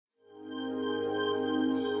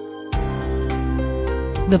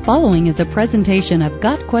The following is a presentation of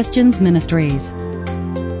Got Questions Ministries.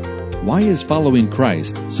 Why is following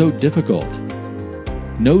Christ so difficult?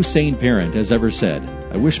 No sane parent has ever said,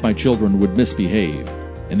 "I wish my children would misbehave,"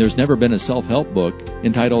 and there's never been a self-help book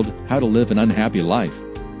entitled How to Live an Unhappy Life.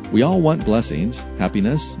 We all want blessings,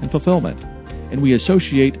 happiness, and fulfillment, and we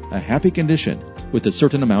associate a happy condition with a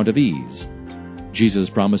certain amount of ease. Jesus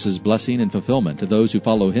promises blessing and fulfillment to those who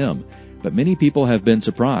follow Him, but many people have been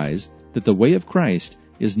surprised that the way of Christ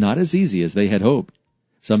is not as easy as they had hoped.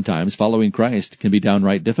 Sometimes following Christ can be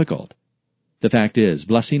downright difficult. The fact is,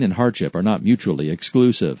 blessing and hardship are not mutually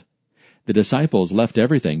exclusive. The disciples left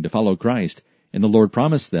everything to follow Christ, and the Lord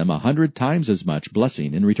promised them 100 times as much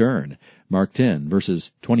blessing in return. Mark 10,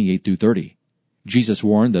 verses 28 through 30. Jesus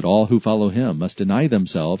warned that all who follow Him must deny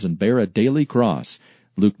themselves and bear a daily cross.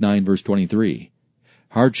 Luke 9, verse 23.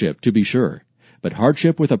 Hardship, to be sure, but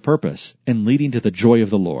hardship with a purpose and leading to the joy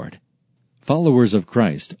of the Lord. Followers of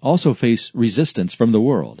Christ also face resistance from the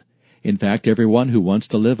world. In fact, everyone who wants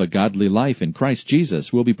to live a godly life in Christ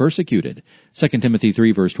Jesus will be persecuted. 2 Timothy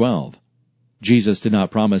 3, verse 12. Jesus did not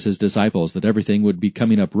promise His disciples that everything would be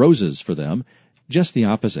coming up roses for them. Just the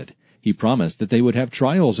opposite. He promised that they would have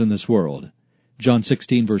trials in this world. John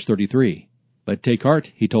 16, verse 33. But take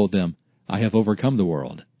heart, He told them, I have overcome the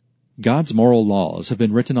world. God's moral laws have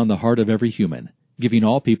been written on the heart of every human, giving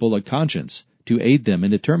all people a conscience to aid them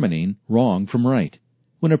in determining wrong from right.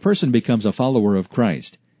 When a person becomes a follower of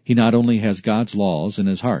Christ, he not only has God's laws in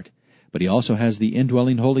his heart, but he also has the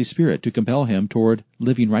indwelling Holy Spirit to compel him toward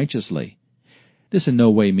living righteously. This in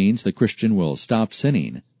no way means the Christian will stop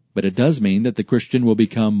sinning, but it does mean that the Christian will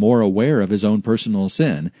become more aware of his own personal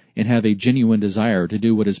sin and have a genuine desire to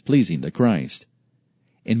do what is pleasing to Christ.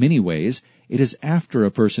 In many ways, it is after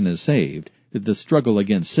a person is saved that the struggle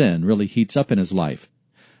against sin really heats up in his life.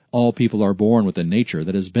 All people are born with a nature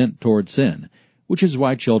that is bent toward sin, which is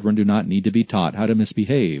why children do not need to be taught how to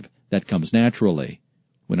misbehave. That comes naturally.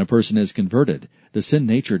 When a person is converted, the sin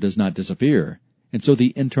nature does not disappear, and so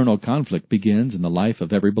the internal conflict begins in the life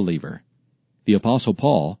of every believer. The Apostle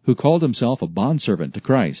Paul, who called himself a bondservant to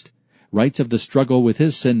Christ, writes of the struggle with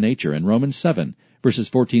his sin nature in Romans 7, verses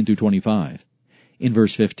 14 through 25. In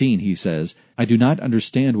verse 15 he says, I do not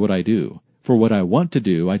understand what I do, for what I want to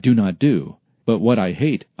do I do not do, but what I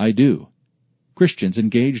hate I do. Christians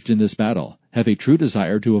engaged in this battle have a true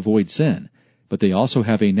desire to avoid sin, but they also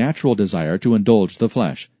have a natural desire to indulge the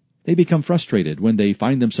flesh. They become frustrated when they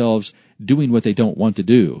find themselves doing what they don't want to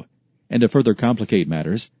do. And to further complicate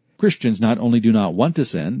matters, Christians not only do not want to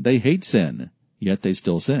sin, they hate sin, yet they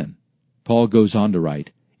still sin. Paul goes on to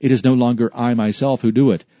write, It is no longer I myself who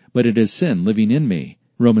do it, but it is sin living in me.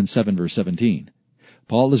 Romans 7, verse 17.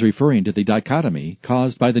 Paul is referring to the dichotomy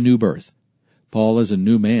caused by the new birth. Paul is a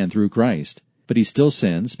new man through Christ, but he still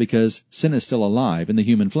sins because sin is still alive in the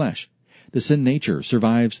human flesh. The sin nature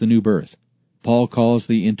survives the new birth. Paul calls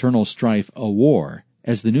the internal strife a war,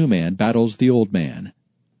 as the new man battles the old man.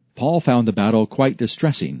 Paul found the battle quite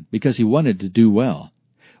distressing because he wanted to do well.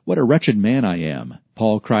 What a wretched man I am,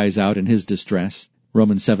 Paul cries out in his distress.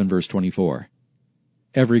 Romans 7, verse 24.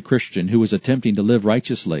 Every Christian who is attempting to live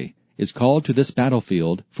righteously is called to this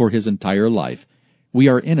battlefield for his entire life. We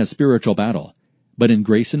are in a spiritual battle, but in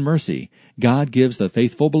grace and mercy, God gives the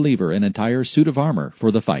faithful believer an entire suit of armor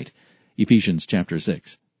for the fight. Ephesians chapter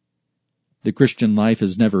 6. The Christian life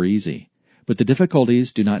is never easy, but the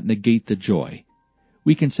difficulties do not negate the joy.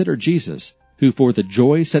 We consider Jesus, who for the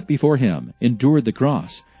joy set before Him endured the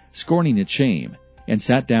cross, scorning its shame, and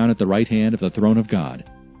sat down at the right hand of the throne of God.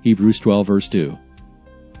 Hebrews 12, verse 2.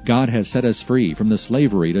 God has set us free from the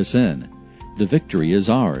slavery to sin. The victory is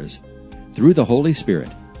ours. Through the Holy Spirit,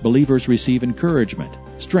 believers receive encouragement,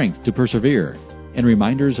 strength to persevere, and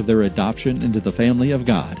reminders of their adoption into the family of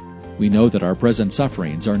God. We know that our present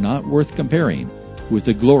sufferings are not worth comparing with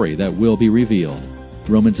the glory that will be revealed.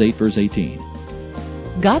 Romans 8, verse 18.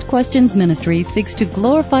 Got Questions Ministry seeks to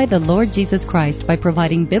glorify the Lord Jesus Christ by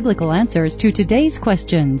providing biblical answers to today's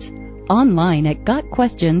questions. Online at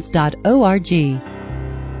GotQuestions.org.